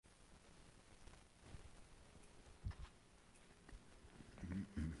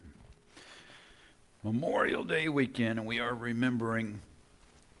Memorial Day weekend, and we are remembering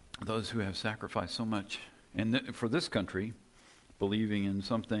those who have sacrificed so much for this country, believing in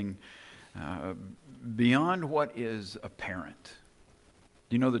something beyond what is apparent.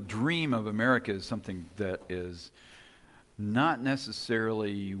 You know, the dream of America is something that is not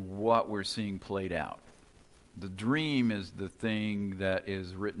necessarily what we're seeing played out. The dream is the thing that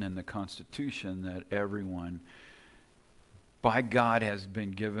is written in the Constitution that everyone, by God, has been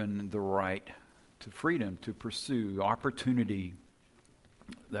given the right to freedom, to pursue opportunity.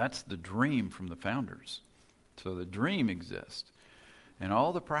 That's the dream from the founders. So the dream exists. And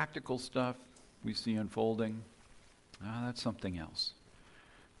all the practical stuff we see unfolding, that's something else.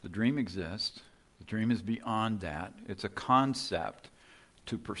 The dream exists. The dream is beyond that. It's a concept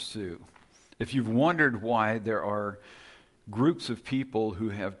to pursue. If you've wondered why there are groups of people who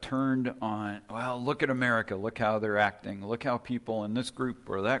have turned on, well, look at America, look how they're acting, look how people in this group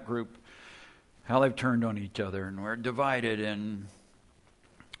or that group, how they've turned on each other, and we're divided, and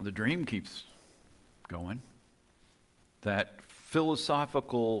the dream keeps going. That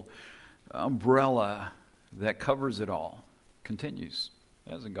philosophical umbrella that covers it all continues.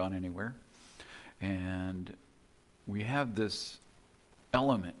 It hasn't gone anywhere. And we have this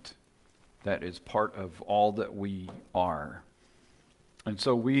element that is part of all that we are. And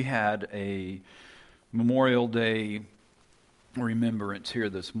so we had a Memorial Day remembrance here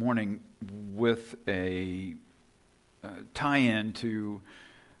this morning with a tie-in to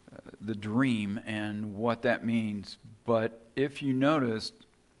the dream and what that means. But if you noticed,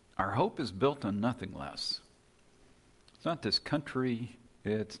 our hope is built on nothing less. It's not this country.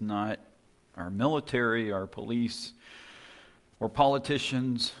 It's not our military, our police, or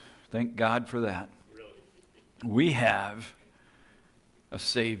politicians. Thank God for that. We have a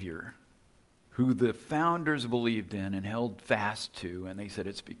Savior who the founders believed in and held fast to, and they said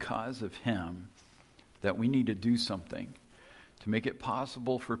it's because of him that we need to do something to make it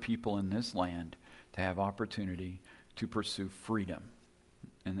possible for people in this land to have opportunity to pursue freedom.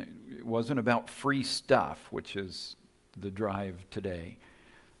 And it wasn't about free stuff, which is the drive today.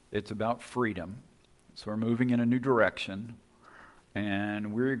 It's about freedom. So we're moving in a new direction,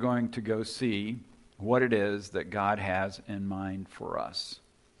 and we're going to go see what it is that God has in mind for us.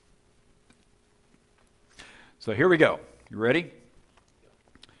 So here we go. You ready?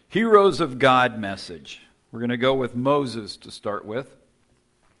 Heroes of God message. We're going to go with Moses to start with.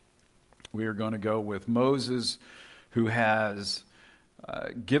 We are going to go with Moses, who has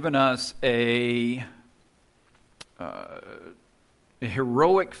given us a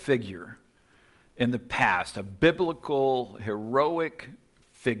heroic figure in the past, a biblical heroic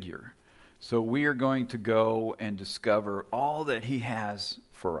figure. So we are going to go and discover all that he has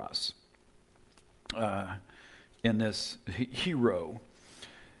for us in this hero.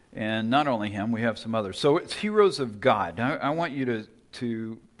 And not only him, we have some others. So it's heroes of God. Now, I want you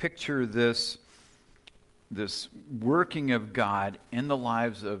to picture this working of God in the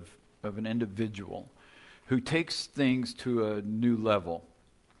lives of an individual who takes things to a new level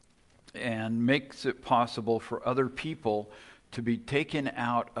and makes it possible for other people to be taken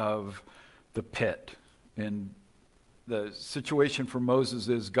out of the pit. And the situation for Moses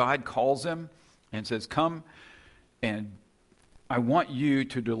is God calls him and says, come and I want you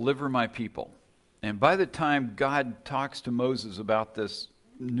to deliver my people. And by the time God talks to Moses about this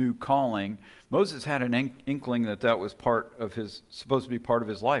new calling, Moses had an inkling that was supposed to be part of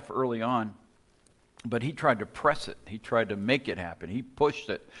his life early on. But he tried to press it. He tried to make it happen. He pushed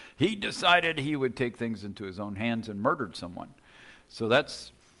it. He decided he would take things into his own hands and murdered someone. So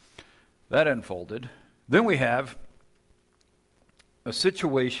that unfolded. Then we have a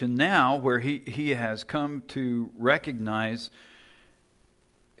situation now where he has come to recognize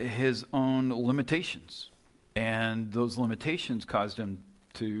his own limitations. And those limitations caused him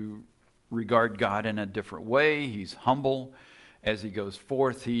to regard God in a different way. He's humble. As he goes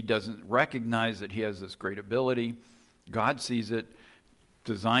forth, he doesn't recognize that he has this great ability. God sees it,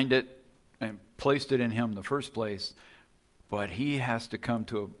 designed it, and placed it in him in the first place. But he has to come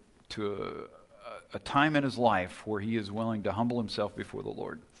to a time in his life where he is willing to humble himself before the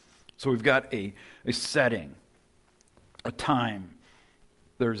Lord. So we've got a setting, a time.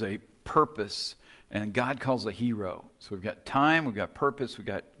 There's a purpose, and God calls a hero. So we've got time, we've got purpose, we've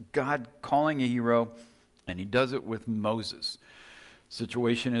got God calling a hero, and he does it with Moses.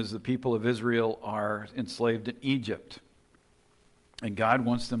 Situation is the people of Israel are enslaved in Egypt. And God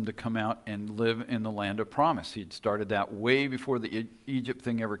wants them to come out and live in the land of promise. He'd started that way before the Egypt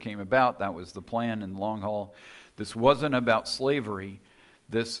thing ever came about. That was the plan in the long haul. This wasn't about slavery.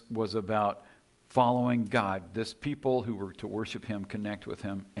 This was about following God, this people who were to worship him, connect with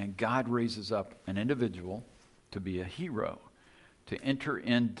him, and God raises up an individual to be a hero, to enter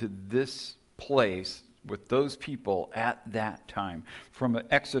into this place with those people at that time. From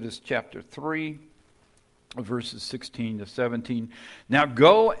Exodus chapter 3, verses 16 to 17. Now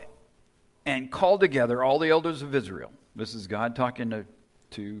go and call together all the elders of Israel. This is God talking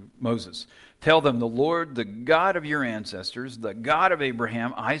to Moses. Tell them, the Lord, the God of your ancestors, the God of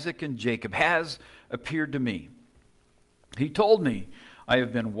Abraham, Isaac, and Jacob, has appeared to me. He told me, I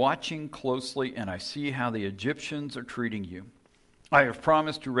have been watching closely, and I see how the Egyptians are treating you. I have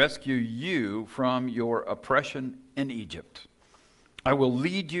promised to rescue you from your oppression in Egypt. I will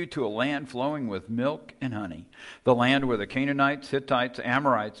lead you to a land flowing with milk and honey, the land where the Canaanites, Hittites,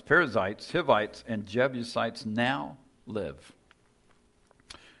 Amorites, Perizzites, Hivites, and Jebusites now live.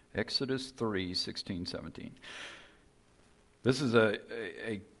 Exodus 3, 16, 17. This is a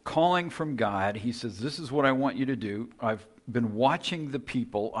calling from God. He says, this is what I want you to do. I've been watching the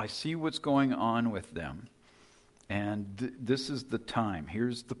people. I see what's going on with them. And this is the time.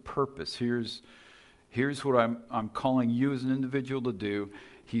 Here's the purpose. Here's what I'm calling you as an individual to do.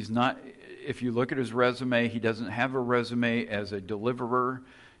 He's not, if you look at his resume, he doesn't have a resume as a deliverer.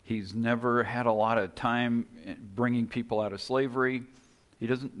 He's never had a lot of time bringing people out of slavery. He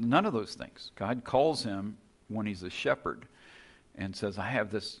doesn't, none of those things. God calls him when he's a shepherd and says, I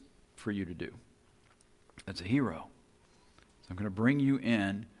have this for you to do. That's a hero. So I'm going to bring you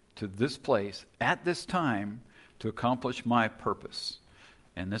in to this place at this time to accomplish my purpose.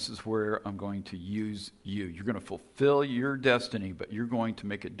 And this is where I'm going to use you. You're going to fulfill your destiny, but you're going to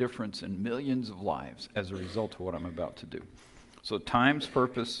make a difference in millions of lives as a result of what I'm about to do. So time's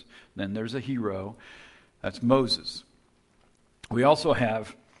purpose, then there's a hero. That's Moses. We also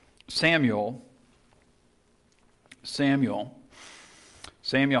have Samuel. Samuel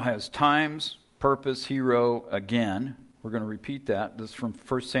has times, purpose, hero again. We're going to repeat that. This is from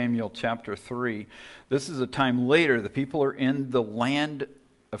 1 Samuel chapter 3. This is a time later. The people are in the land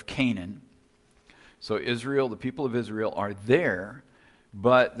of Canaan. So Israel, the people of Israel are there,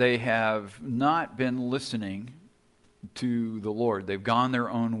 but they have not been listening to the Lord. They've gone their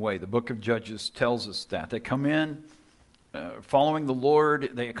own way. The book of Judges tells us that. They come in following the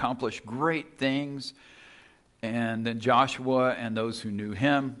Lord. They accomplish great things. And then Joshua and those who knew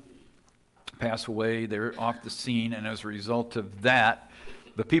him pass away. They're off the scene. And as a result of that,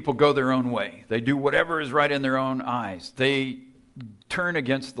 the people go their own way. They do whatever is right in their own eyes. They turn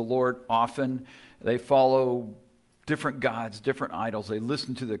against the Lord often. They follow different gods, different idols. They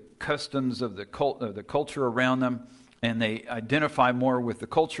listen to the customs of the culture around them, and they identify more with the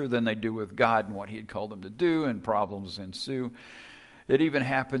culture than they do with God and what he had called them to do, and problems ensue. It even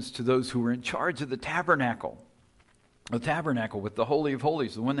happens to those who were in charge of the tabernacle. The tabernacle with the Holy of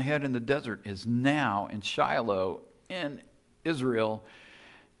Holies, the one they had in the desert, is now in Shiloh in Israel.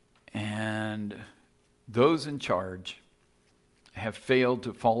 And those in charge have failed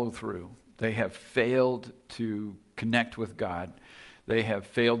to follow through. They have failed to connect with God. They have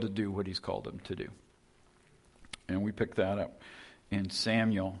failed to do what he's called them to do. And we pick that up in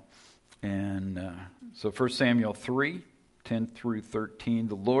Samuel. And so 1 Samuel 3, 10 through 13,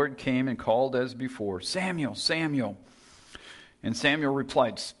 the Lord came and called as before, Samuel, Samuel. And Samuel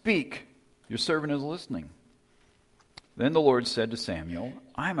replied, Speak, your servant is listening. Then the Lord said to Samuel,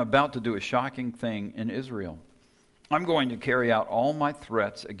 I am about to do a shocking thing in Israel. I'm going to carry out all my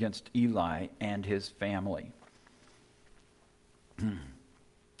threats against Eli and his family.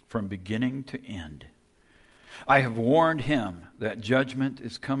 From beginning to end. I have warned him that judgment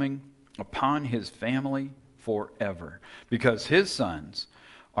is coming upon his family forever, because his sons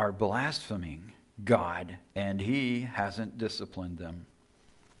are blaspheming God, and he hasn't disciplined them.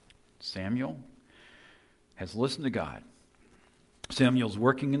 Samuel has listened to God. Samuel's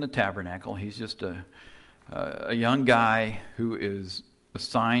working in the tabernacle. He's just a young guy who is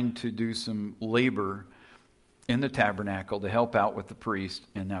assigned to do some labor in the tabernacle to help out with the priest,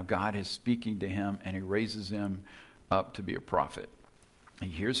 and now God is speaking to him, and he raises him up to be a prophet. He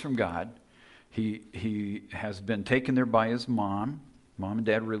hears from God. He has been taken there by his mom. Mom and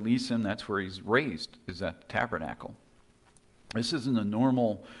dad release him. That's where he's raised, is at the tabernacle. This isn't a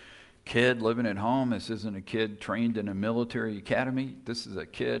normal kid living at home. This isn't a kid trained in a military academy. This is a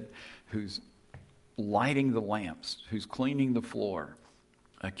kid who's lighting the lamps, who's cleaning the floor,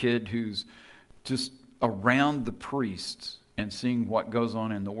 a kid who's just around the priests and seeing what goes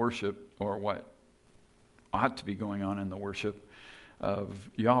on in the worship, or what ought to be going on in the worship of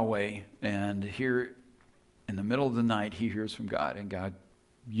Yahweh. And here in the middle of the night, he hears from God, and God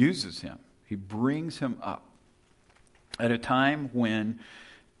uses him. He brings him up at a time when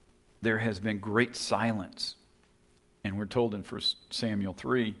there has been great silence. And we're told in 1 Samuel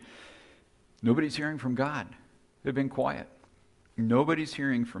 3, nobody's hearing from God. They've been quiet. Nobody's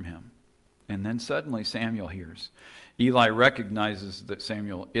hearing from him. And then suddenly Samuel hears. Eli recognizes that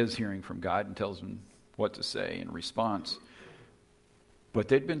Samuel is hearing from God and tells him what to say in response. But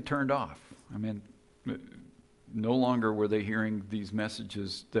they'd been turned off. I mean, no longer were they hearing these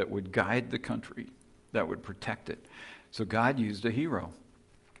messages that would guide the country, that would protect it. So God used a hero,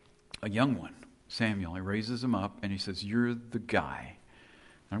 a young one, Samuel. He raises him up and he says, you're the guy.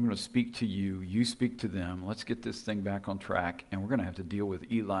 I'm going to speak to you. You speak to them. Let's get this thing back on track. And we're going to have to deal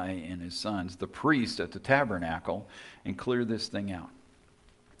with Eli and his sons, the priest at the tabernacle, and clear this thing out.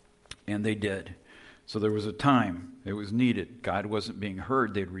 And they did. So there was a time it was needed. God wasn't being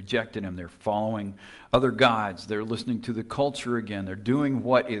heard. They'd rejected him. They're following other gods. They're listening to the culture again. They're doing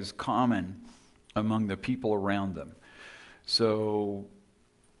what is common among the people around them. So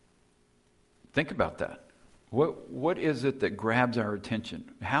think about that. What is it that grabs our attention?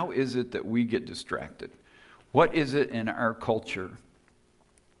 How is it that we get distracted? What is it in our culture?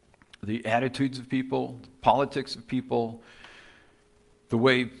 The attitudes of people, the politics of people, the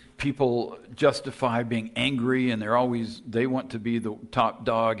way people justify being angry, and they want to be the top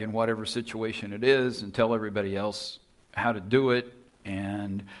dog in whatever situation it is and tell everybody else how to do it.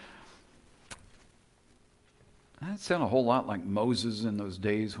 And that sounded a whole lot like Moses in those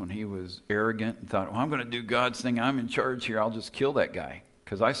days when he was arrogant and thought, well, I'm going to do God's thing. I'm in charge here. I'll just kill that guy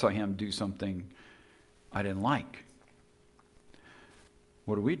because I saw him do something I didn't like.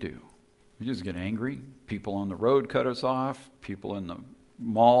 What do? We just get angry. People on the road cut us off. People in the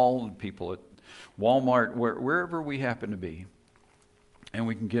mall, people at Walmart, wherever we happen to be. And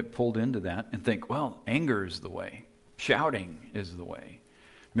we can get pulled into that and think, well, anger is the way. Shouting is the way.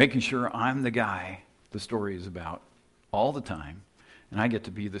 Making sure I'm the guy the story is about all the time, and I get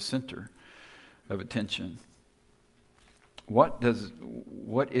to be the center of attention. What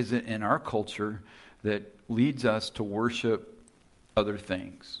is it in our culture that leads us to worship other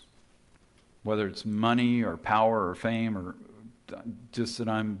things? Whether it's money or power or fame or just that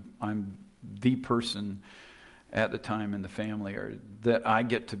I'm the person at the time in the family, or that I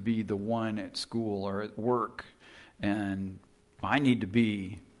get to be the one at school or at work, and I need to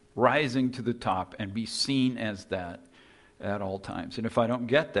be rising to the top and be seen as that at all times. And if I don't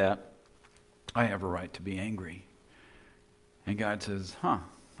get that, I have a right to be angry. And God says,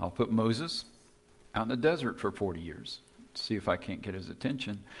 I'll put Moses out in the desert for 40 years. See if I can't get his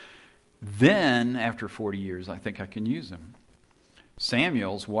attention. Then, after 40 years, I think I can use him.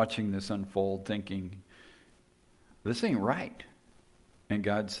 Samuel's watching this unfold thinking, this ain't right. And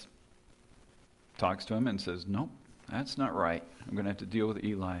God talks to him and says, nope. That's not right. I'm going to have to deal with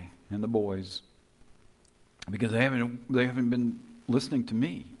Eli and the boys because they haven't been listening to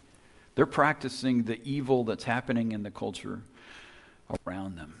me. They're practicing the evil that's happening in the culture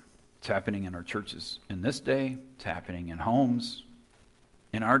around them. It's happening in our churches in this day. It's happening in homes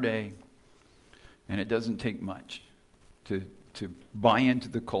in our day. And it doesn't take much to buy into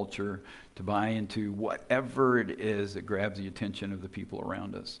the culture, to buy into whatever it is that grabs the attention of the people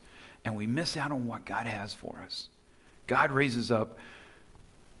around us. And we miss out on what God has for us. God raises up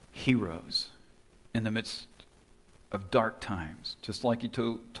heroes in the midst of dark times. Just like he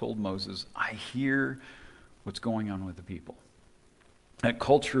told Moses, I hear what's going on with the people. That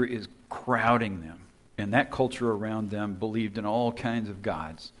culture is crowding them. And that culture around them believed in all kinds of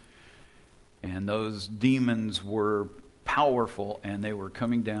gods. And those demons were powerful, and they were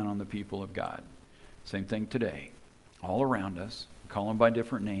coming down on the people of God. Same thing today. All around us, we call them by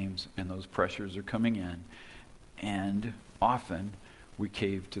different names, and those pressures are coming in. And often we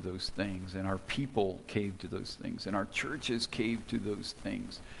cave to those things, and our people cave to those things, and our churches cave to those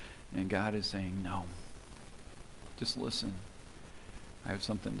things. And God is saying, no, just listen. I have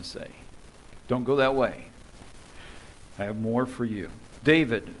something to say. Don't go that way. I have more for you.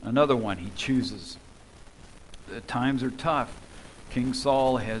 David, another one, he chooses. The times are tough. King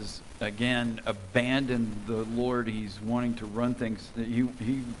Saul has again abandoned the Lord. He's wanting to run things.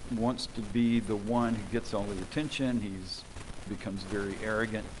 He wants to be the one who gets all the attention. He's becomes very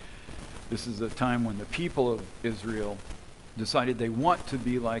arrogant. This is a time when the people of Israel decided they want to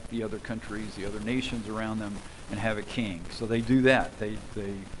be like the other countries, the other nations around them, and have a king. So they do that. They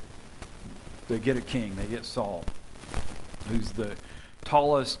get a king. They get Saul, who's the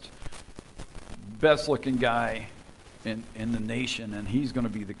tallest, best-looking guy in the nation, and he's going to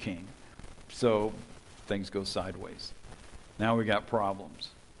be the king. So things go sideways. Now we got problems.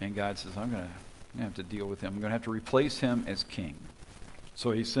 And God says, I'm going to have to deal with him. I'm going to have to replace him as king.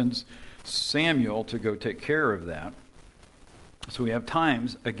 So he sends Samuel to go take care of that. So we have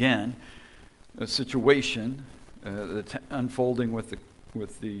times, again, a situation that's unfolding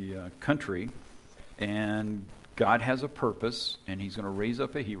with the country, and God has a purpose, and he's going to raise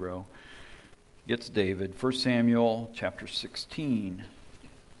up a hero. Gets David. 1 Samuel chapter 16.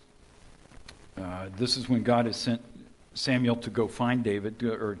 This is when God has sent Samuel to go find David,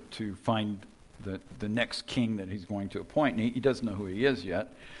 or to find the next king that he's going to appoint. And he doesn't know who he is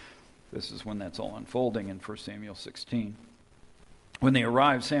yet. This is when that's all unfolding in 1 Samuel 16. When they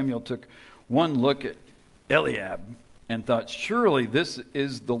arrived, Samuel took one look at Eliab and thought, surely this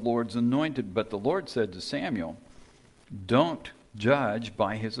is the Lord's anointed. But the Lord said to Samuel, don't judge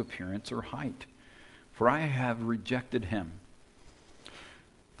by his appearance or height, for I have rejected him.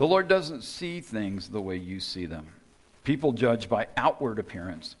 The Lord doesn't see things the way you see them. People judge by outward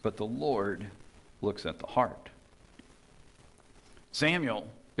appearance, but the Lord looks at the heart. Samuel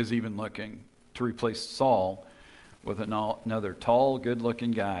is even looking to replace Saul with another tall,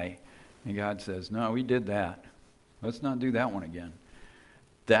 good-looking guy. And God says, no, we did that. Let's not do that one again.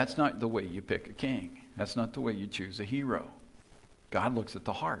 That's not the way you pick a king. That's not the way you choose a hero. God looks at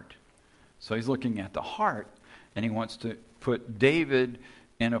the heart. So he's looking at the heart, and he wants to put David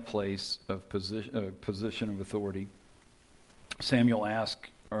in a place of position of authority. Samuel asked,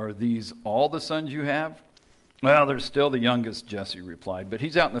 are these all the sons you have? Well, they're still the youngest, Jesse replied, but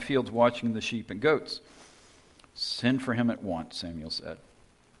he's out in the fields watching the sheep and goats. Send for him at once, Samuel said,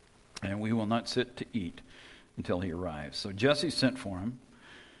 and we will not sit to eat until he arrives. So Jesse sent for him.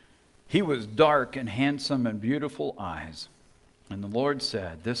 He was dark and handsome and beautiful eyes. And the Lord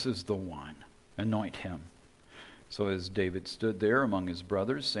said, this is the one, anoint him. So as David stood there among his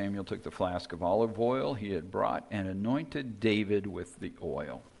brothers, Samuel took the flask of olive oil he had brought and anointed David with the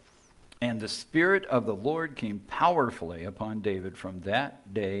oil. And the Spirit of the Lord came powerfully upon David from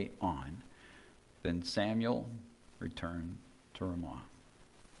that day on. Then Samuel returned to Ramah.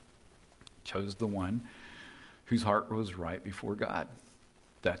 Chose the one whose heart was right before God.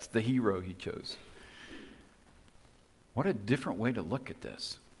 That's the hero he chose. What a different way to look at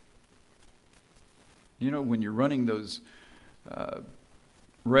this. You know, when you're running those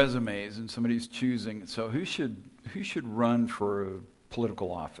resumes and somebody's choosing, so who should run for a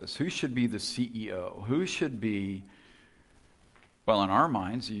political office? Who should be the CEO? Who should be, well, in our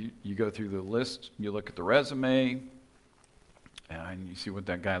minds, you go through the list, you look at the resume, and you see what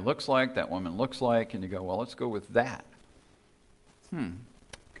that guy looks like, that woman looks like, and you go, well, let's go with that.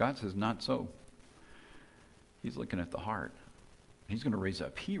 God says not so. He's looking at the heart. He's going to raise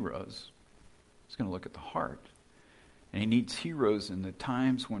up heroes. He's going to look at the heart. And he needs heroes in the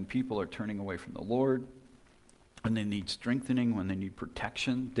times when people are turning away from the Lord, when they need strengthening, when they need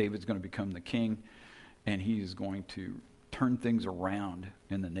protection. David's going to become the king, and he is going to turn things around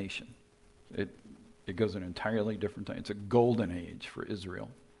in the nation. It goes an entirely different time. It's a golden age for Israel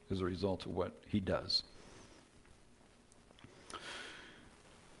as a result of what he does.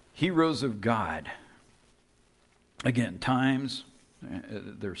 Heroes of God. Again, times,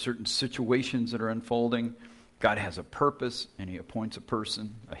 there are certain situations that are unfolding. God has a purpose, and he appoints a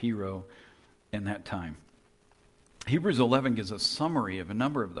person, a hero, in that time. Hebrews 11 gives a summary of a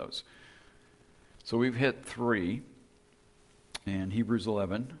number of those. So we've hit 3 in Hebrews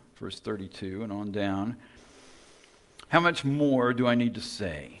 11, verse 32 and on down. How much more do I need to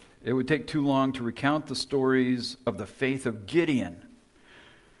say? It would take too long to recount the stories of the faith of Gideon,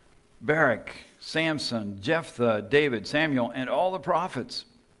 Barak, Samson, Jephthah, David, Samuel, and all the prophets.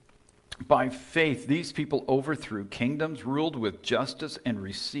 By faith, these people overthrew kingdoms, ruled with justice, and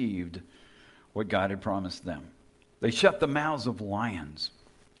received what God had promised them. They shut the mouths of lions,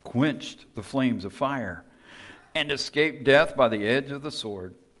 quenched the flames of fire, and escaped death by the edge of the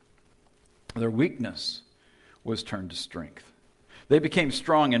sword. Their weakness was turned to strength. They became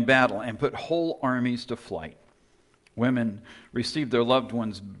strong in battle and put whole armies to flight. Women received their loved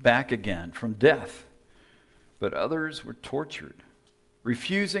ones back again from death, but others were tortured.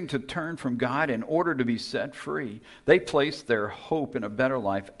 Refusing to turn from God in order to be set free, they placed their hope in a better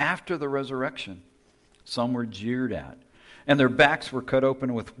life after the resurrection. Some were jeered at, and their backs were cut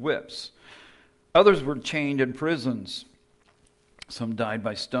open with whips. Others were chained in prisons. Some died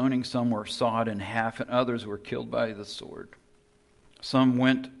by stoning, some were sawed in half, and others were killed by the sword. Some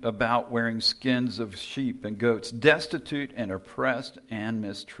went about wearing skins of sheep and goats, destitute and oppressed and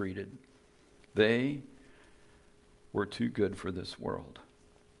mistreated. They were too good for this world,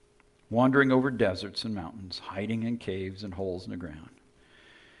 wandering over deserts and mountains, hiding in caves and holes in the ground.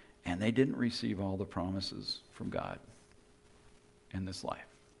 And they didn't receive all the promises from God in this life.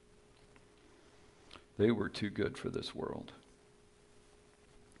 They were too good for this world.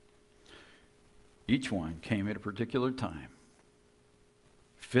 Each one came at a particular time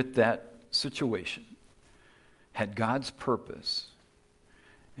fit that situation, had God's purpose,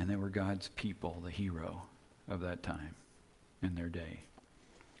 and they were God's people, the hero of that time in their day.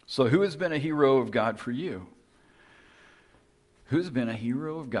 So who has been a hero of God for you? Who's been a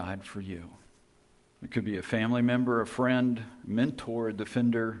hero of God for you? It could be a family member, a friend, mentor, a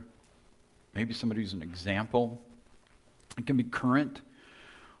defender, maybe somebody who's an example. It can be current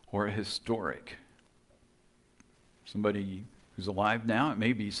or historic. Somebody who's alive now. It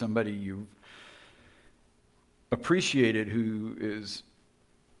may be somebody you've appreciated who is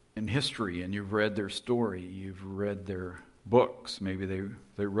in history and you've read their story, you've read their books. Maybe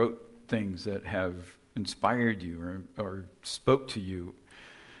they wrote things that have inspired you or spoke to you,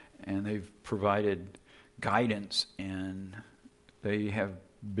 and they've provided guidance, and they have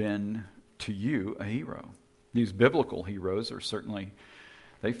been to you a hero. These biblical heroes are certainly,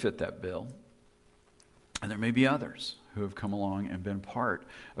 they fit that bill. And there may be others who have come along and been part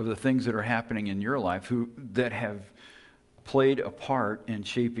of the things that are happening in your life that have played a part in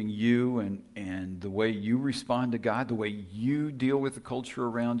shaping you and the way you respond to God, the way you deal with the culture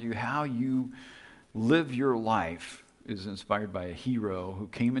around you, how you live your life is inspired by a hero who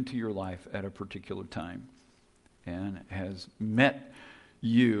came into your life at a particular time and has met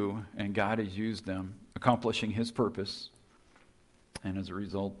you, and God has used them accomplishing his purpose, and as a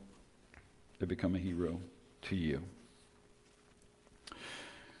result, they become a hero to you.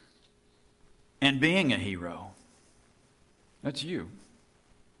 And being a hero, that's you.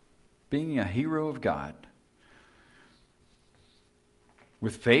 Being a hero of God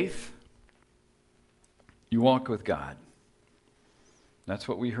with faith, you walk with God. That's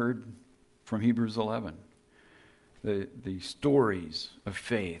what we heard from Hebrews 11. The stories of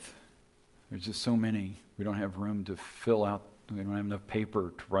faith. There's just so many. We don't have room to fill out. We don't have enough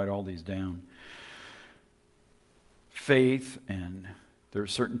paper to write all these down. Faith, and there are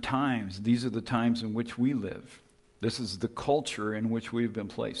certain times. These are the times in which we live. This is the culture in which we've been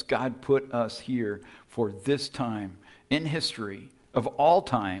placed. God put us here for this time in history, of all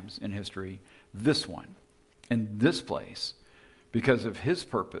times in history, this one, in this place, because of his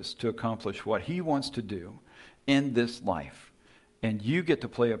purpose to accomplish what he wants to do in this life. And you get to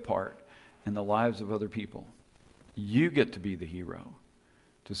play a part in the lives of other people. You get to be the hero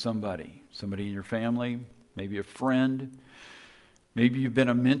to somebody in your family, maybe a friend. Maybe you've been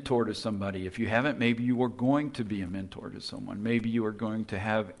a mentor to somebody. If you haven't, maybe you are going to be a mentor to someone. Maybe you are going to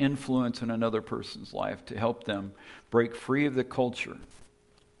have influence in another person's life to help them break free of the culture.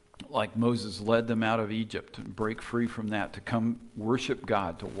 Like Moses led them out of Egypt, to break free from that, to come worship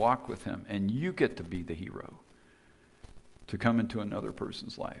God, to walk with him. And you get to be the hero to come into another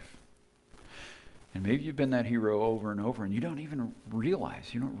person's life. And maybe you've been that hero over and over, and you don't even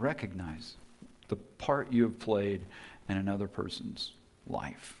realize, you don't recognize the part you have played in another person's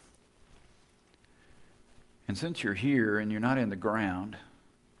life. And since you're here and you're not in the ground,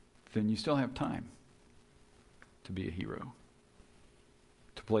 then you still have time to be a hero,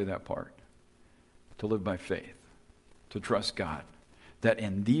 to play that part, to live by faith, to trust God, that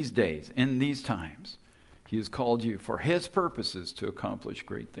in these days, in these times, he has called you for his purposes to accomplish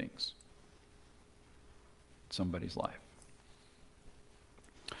great things in somebody's life.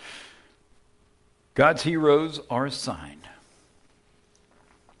 God's heroes are a sign.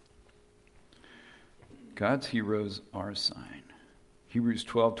 God's heroes are a sign. Hebrews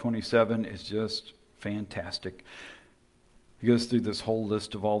 12:27 is just fantastic. He goes through this whole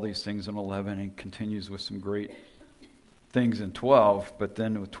list of all these things in 11 and continues with some great things in 12, but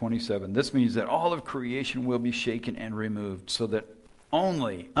then with 27, this means that all of creation will be shaken and removed so that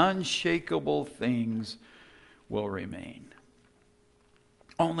only unshakable things will remain.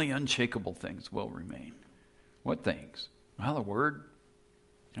 Only unshakable things will remain. What things? Well, the Word.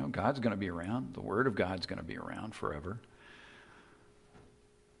 God's going to be around. The Word of God's going to be around forever.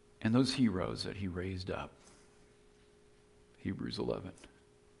 And those heroes that he raised up. Hebrews 11.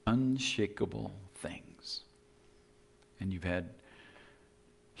 Unshakable things. And you've had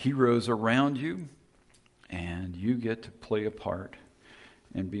heroes around you, and you get to play a part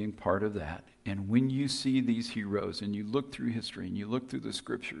in being part of that. And when you see these heroes, and you look through history, and you look through the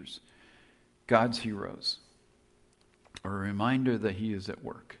scriptures, God's heroes are a reminder that he is at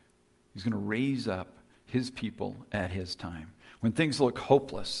work. He's going to raise up his people at his time. When things look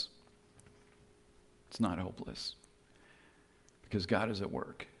hopeless, it's not hopeless, because God is at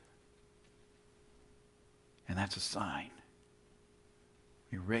work. And that's a sign.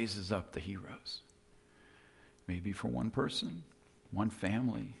 He raises up the heroes. Maybe for one person, one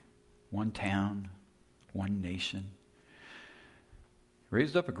family, one town, one nation. He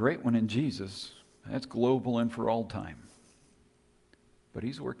raised up a great one in Jesus. That's global and for all time. but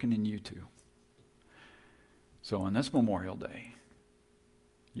he's working in you too. So on this Memorial Day,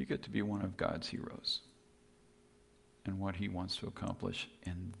 you get to be one of God's heroes and what he wants to accomplish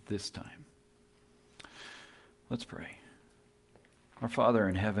in this time. Let's pray. Our Father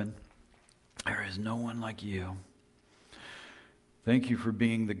in heaven, there is no one like you. Thank you for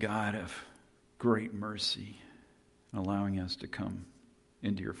being the God of great mercy and allowing us to come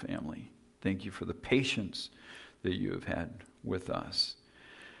into your family. Thank you for the patience that you have had with us.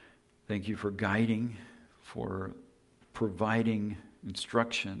 Thank you for guiding, for providing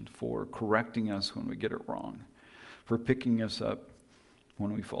instruction, for correcting us when we get it wrong, for picking us up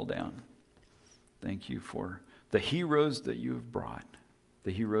when we fall down. Thank you for the heroes that you have brought,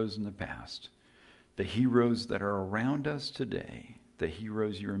 the heroes in the past, the heroes that are around us today, the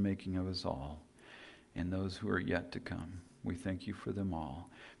heroes you are making of us all, and those who are yet to come. We thank you for them all,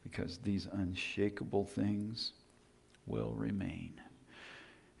 because these unshakable things will remain.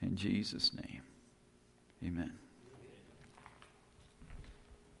 In Jesus' name, amen.